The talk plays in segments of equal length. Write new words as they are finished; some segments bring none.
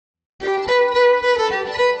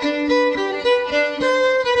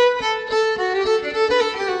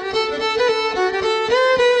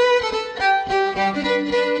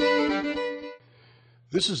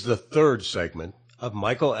This is the third segment of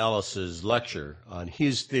Michael Ellis's lecture on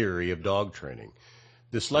his theory of dog training.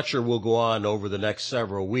 This lecture will go on over the next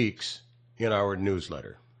several weeks in our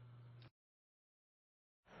newsletter.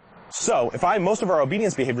 So, most of our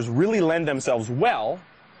obedience behaviors really lend themselves well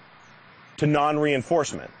to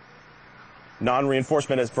non-reinforcement.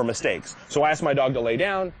 Non-reinforcement is for mistakes. So I ask my dog to lay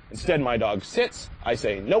down. Instead, my dog sits. I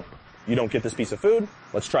say, nope, you don't get this piece of food.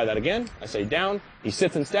 Let's try that again. I say down. He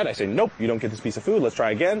sits instead. I say, nope, you don't get this piece of food. Let's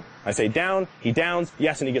try again. I say down. He downs.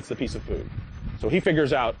 Yes, and he gets the piece of food. So he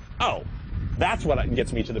figures out, oh, that's what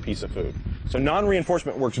gets me to the piece of food. So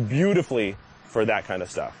non-reinforcement works beautifully for that kind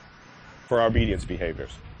of stuff, for our obedience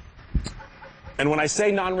behaviors. And when I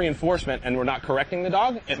say non-reinforcement and we're not correcting the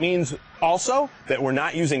dog, it means also that we're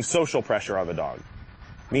not using social pressure on the dog.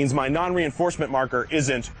 It means my non-reinforcement marker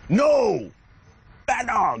isn't, no, bad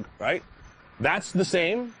dog, right? That's the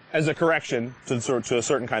same as a correction to a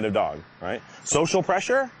certain kind of dog, right? Social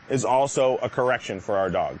pressure is also a correction for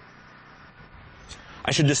our dog.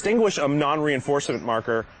 I should distinguish a non-reinforcement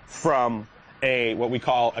marker from what we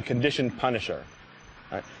call a conditioned punisher.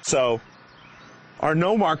 Right? So our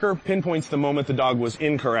no marker pinpoints the moment the dog was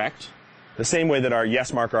incorrect, the same way that our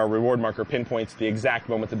yes marker, our reward marker, pinpoints the exact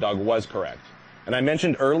moment the dog was correct. And I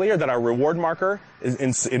mentioned earlier that our reward marker in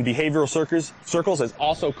behavioral circles is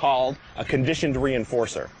also called a conditioned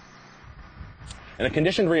reinforcer. And a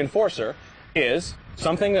conditioned reinforcer is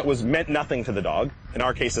something that meant nothing to the dog, in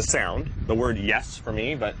our case a sound, the word yes for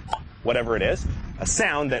me, but whatever it is, a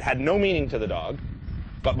sound that had no meaning to the dog,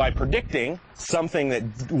 but by predicting something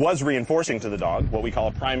that was reinforcing to the dog, what we call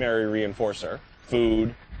a primary reinforcer,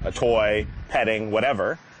 food, a toy, petting,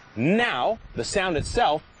 whatever, now the sound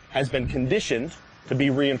itself has been conditioned to be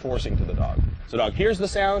reinforcing to the dog. So the dog hears the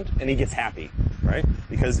sound and he gets happy, right?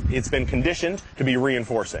 Because it's been conditioned to be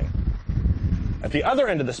reinforcing. At the other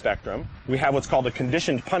end of the spectrum, we have what's called a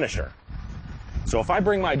conditioned punisher. So if I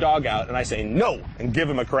bring my dog out and I say no and give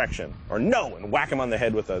him a correction, or no and whack him on the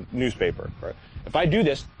head with a newspaper, right? If I do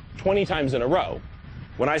this 20 times in a row,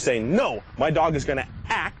 when I say no, my dog is going to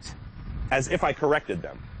act as if I corrected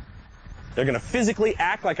them. They're going to physically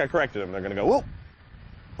act like I corrected them. They're going to go, whoop,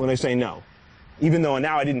 when they say no, even though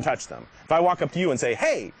now I didn't touch them. If I walk up to you and say,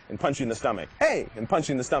 hey, and punch you in the stomach, hey, and punch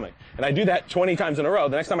you in the stomach, and I do that 20 times in a row,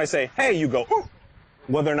 the next time I say, hey, you go, ooh,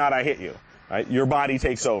 whether or not I hit you, right? Your body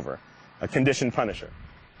takes over, a conditioned punisher.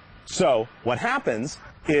 So what happens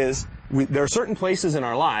is there are certain places in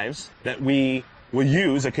our lives that we will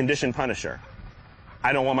use a conditioned punisher.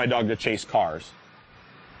 I don't want my dog to chase cars.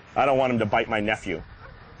 I don't want him to bite my nephew.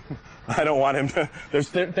 I don't want him to, there's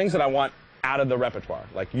things that I want out of the repertoire.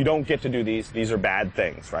 Like, you don't get to do these are bad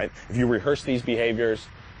things, right? If you rehearse these behaviors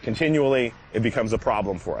continually, it becomes a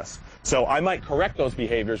problem for us. So I might correct those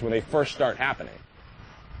behaviors when they first start happening.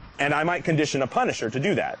 And I might condition a punisher to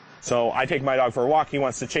do that. So I take my dog for a walk, he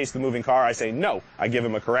wants to chase the moving car, I say no, I give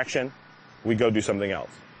him a correction, we go do something else.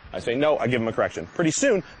 I say no, I give him a correction. Pretty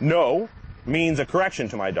soon, no means a correction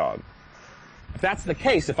to my dog. If that's the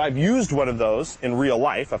case, if I've used one of those in real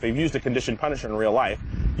life, if I've used a conditioned punisher in real life,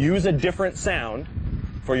 use a different sound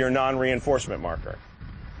for your non-reinforcement marker.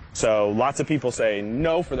 So lots of people say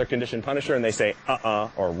no for their conditioned punisher, and they say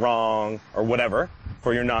or wrong or whatever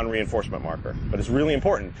for your non-reinforcement marker. But it's really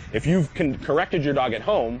important. If you've corrected your dog at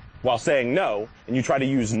home while saying no, and you try to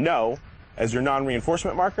use no as your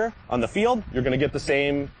non-reinforcement marker on the field, you're going to get the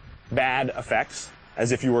same bad effects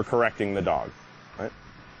as if you were correcting the dog, right?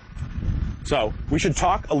 So we should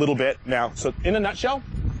talk a little bit now. So in a nutshell,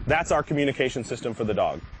 that's our communication system for the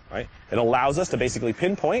dog, right? It allows us to basically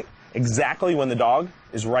pinpoint exactly when the dog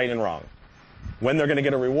is right and wrong, when they're going to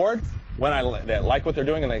get a reward, when they like what they're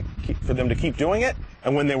doing and for them to keep doing it,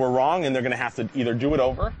 and when they were wrong and they're going to have to either do it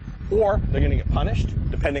over or they're going to get punished,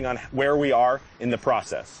 depending on where we are in the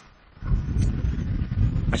process.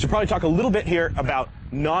 I should probably talk a little bit here about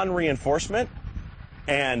non-reinforcement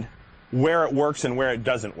and where it works and where it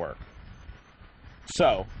doesn't work.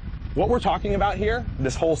 So what we're talking about here,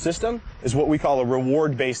 this whole system, is what we call a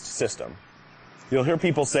reward-based system. You'll hear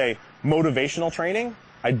people say motivational training.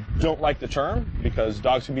 I don't like the term because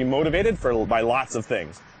dogs can be motivated by lots of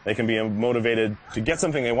things. They can be motivated to get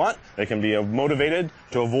something they want. They can be motivated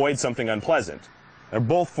to avoid something unpleasant. They're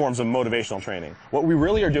both forms of motivational training. What we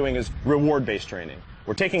really are doing is reward-based training.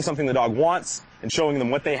 We're taking something the dog wants and showing them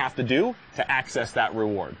what they have to do to access that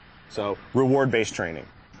reward. So reward-based training.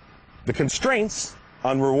 The constraints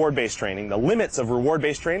on reward-based training, the limits of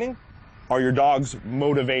reward-based training, are your dog's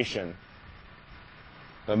motivation.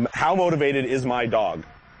 How motivated is my dog?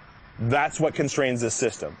 That's what constrains this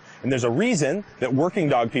system. And there's a reason that working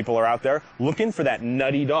dog people are out there looking for that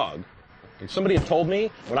nutty dog. Somebody had told me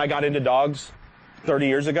when I got into dogs 30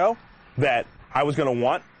 years ago that I was going to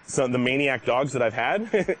want some of the maniac dogs that I've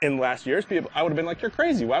had in last years, I would have been like, you're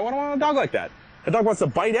crazy. Why would I want a dog like that? A dog wants to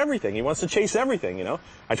bite everything. He wants to chase everything, you know?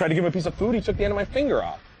 I tried to give him a piece of food, he took the end of my finger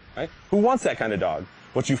off, right? Who wants that kind of dog?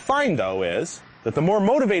 What you find, though, is that the more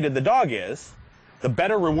motivated the dog is, the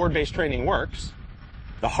better reward-based training works,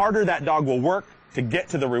 the harder that dog will work to get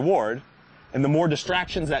to the reward, and the more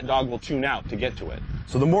distractions that dog will tune out to get to it.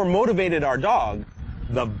 So the more motivated our dog,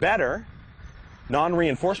 the better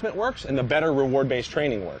non-reinforcement works and the better reward-based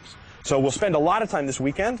training works. So we'll spend a lot of time this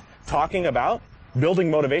weekend talking about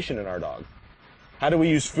building motivation in our dog. How do we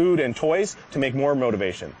use food and toys to make more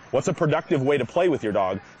motivation? What's a productive way to play with your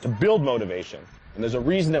dog to build motivation? And there's a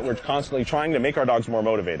reason that we're constantly trying to make our dogs more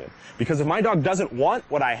motivated. Because if my dog doesn't want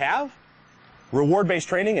what I have, reward-based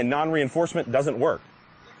training and non-reinforcement doesn't work.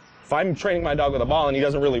 If I'm training my dog with a ball and he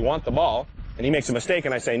doesn't really want the ball, and he makes a mistake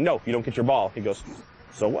and I say, no, you don't get your ball, he goes,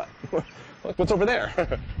 so what? What's over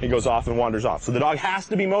there? He goes off and wanders off. So the dog has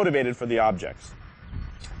to be motivated for the objects.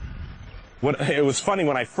 It was funny,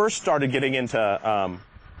 when I first started getting into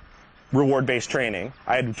reward-based training,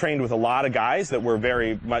 I had trained with a lot of guys that were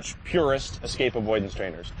very much purist escape avoidance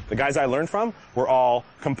trainers. The guys I learned from were all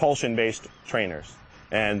compulsion-based trainers.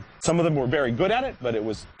 And some of them were very good at it, but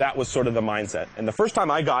that was sort of the mindset. And the first time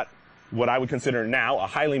I got what I would consider now a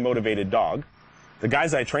highly motivated dog, the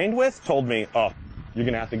guys I trained with told me, oh, you're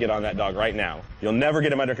going to have to get on that dog right now. You'll never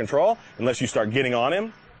get him under control unless you start getting on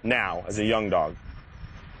him now as a young dog.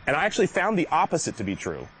 And I actually found the opposite to be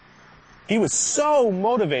true. He was so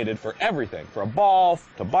motivated for everything, for a ball,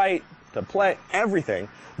 to bite, to play, everything,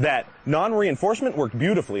 that non-reinforcement worked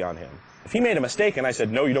beautifully on him. If he made a mistake and I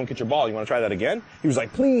said, no, you don't get your ball, you want to try that again? He was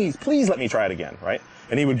like, please, please let me try it again, right?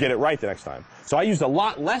 And he would get it right the next time. So I used a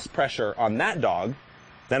lot less pressure on that dog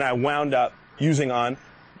than I wound up using on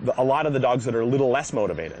a lot of the dogs that are a little less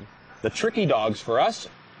motivated. The tricky dogs for us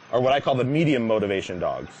are what I call the medium motivation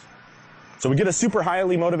dogs. So we get a super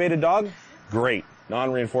highly motivated dog, great.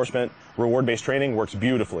 Non-reinforcement, reward-based training works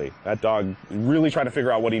beautifully. That dog really trying to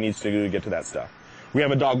figure out what he needs to do to get to that stuff. We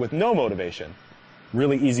have a dog with no motivation.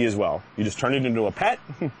 Really easy as well. You just turn it into a pet.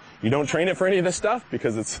 You don't train it for any of this stuff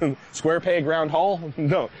because it's square peg, round hole.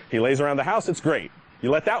 No, he lays around the house, it's great. You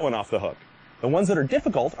let that one off the hook. The ones that are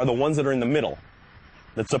difficult are the ones that are in the middle,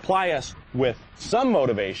 that supply us with some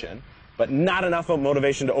motivation, but not enough of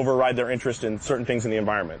motivation to override their interest in certain things in the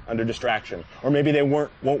environment, under distraction. Or maybe they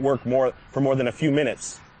won't work for more than a few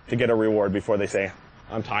minutes to get a reward before they say,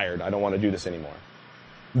 I'm tired, I don't want to do this anymore.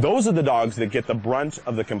 Those are the dogs that get the brunt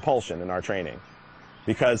of the compulsion in our training.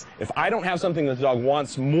 Because if I don't have something that the dog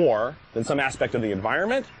wants more than some aspect of the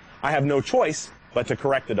environment, I have no choice but to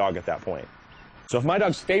correct the dog at that point. So if my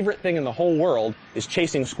dog's favorite thing in the whole world is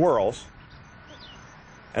chasing squirrels,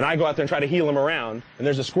 and I go out there and try to heel him around, and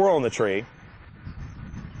there's a squirrel in the tree,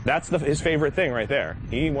 that's his favorite thing right there.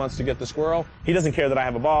 He wants to get the squirrel. He doesn't care that I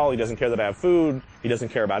have a ball. He doesn't care that I have food. He doesn't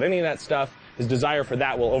care about any of that stuff. His desire for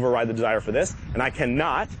that will override the desire for this, and I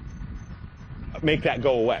cannot make that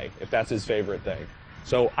go away if that's his favorite thing.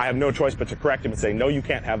 So I have no choice but to correct him and say, no, you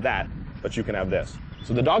can't have that, but you can have this.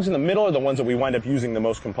 So the dogs in the middle are the ones that we wind up using the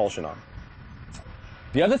most compulsion on.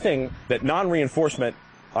 The other thing that non-reinforcement,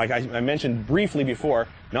 like I mentioned briefly before,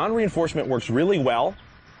 non-reinforcement works really well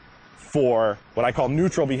for what I call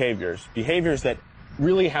neutral behaviors, behaviors that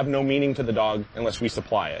really have no meaning to the dog unless we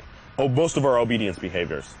supply it. Oh, most of our obedience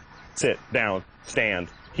behaviors, sit, down, stand,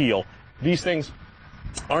 heel, these things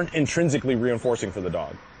aren't intrinsically reinforcing for the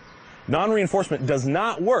dog. Non-reinforcement does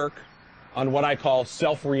not work on what I call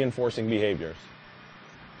self-reinforcing behaviors.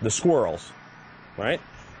 The squirrels, right?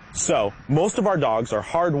 So most of our dogs are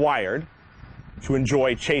hardwired to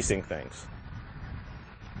enjoy chasing things.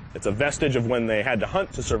 It's a vestige of when they had to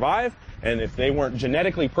hunt to survive, and if they weren't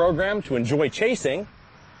genetically programmed to enjoy chasing,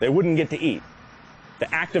 they wouldn't get to eat.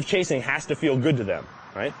 The act of chasing has to feel good to them,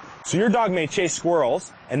 right? So your dog may chase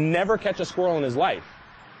squirrels and never catch a squirrel in his life,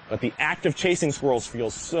 but the act of chasing squirrels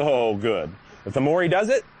feels so good. But the more he does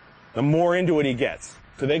it, the more into it he gets.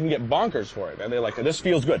 So they can get bonkers for it, and they're like, this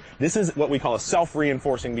feels good. This is what we call a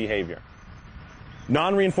self-reinforcing behavior.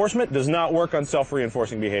 Non-reinforcement does not work on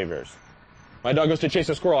self-reinforcing behaviors. My dog goes to chase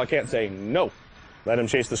a squirrel, I can't say no. Let him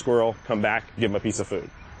chase the squirrel, come back, give him a piece of food.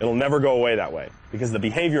 It'll never go away that way, because the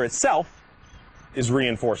behavior itself is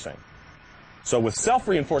reinforcing. So with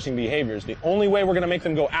self-reinforcing behaviors, the only way we're going to make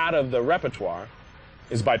them go out of the repertoire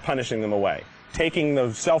is by punishing them away, taking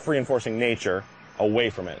the self-reinforcing nature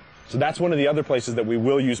away from it. So that's one of the other places that we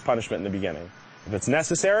will use punishment in the beginning. If it's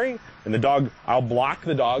necessary, and I'll block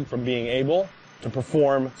the dog from being able to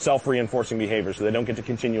perform self-reinforcing behaviors so they don't get to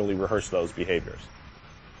continually rehearse those behaviors.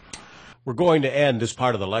 We're going to end this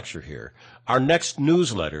part of the lecture here. Our next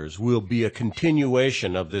newsletters will be a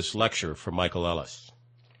continuation of this lecture from Michael Ellis.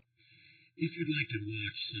 If you'd like to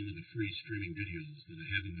watch some of the free streaming videos that I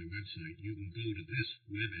have on my website, you can go to this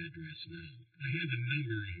web address now. I have a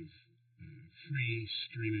number of free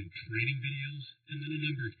streaming training videos and then a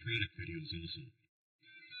number of product videos also.